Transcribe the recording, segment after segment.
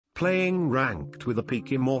playing ranked with a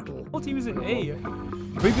peak Immortal. Whole team is in A.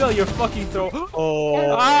 Maybe you're fucking throw.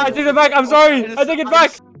 Oh. Ah, I take it back. I'm sorry. I take it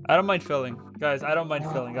back. I don't mind filling, guys. I don't mind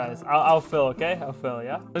filling, guys. I'll fill, okay? I'll fill,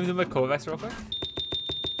 yeah. Let me do my Kovacs real quick.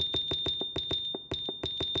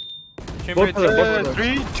 Chamber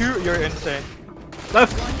 3, 2, you're insane.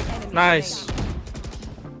 Left. Nice.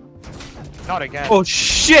 Not again. Oh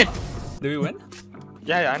shit. Do we win?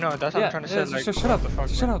 Yeah, I know. That's what I'm trying to say. Like, shut up.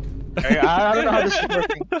 Shut up. Hey, I don't know how this is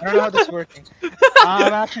working. I don't know how this is working.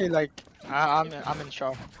 I'm actually like, I'm in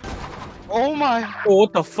shock. Oh my! Oh,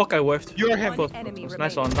 what the fuck? I whiffed. You're him.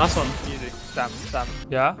 Nice one. Last one. Easy. Sam.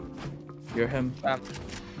 Yeah? You're him.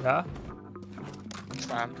 Yeah?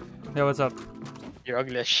 Sam. Yeah, what's up? You're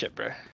ugly as shit, bro.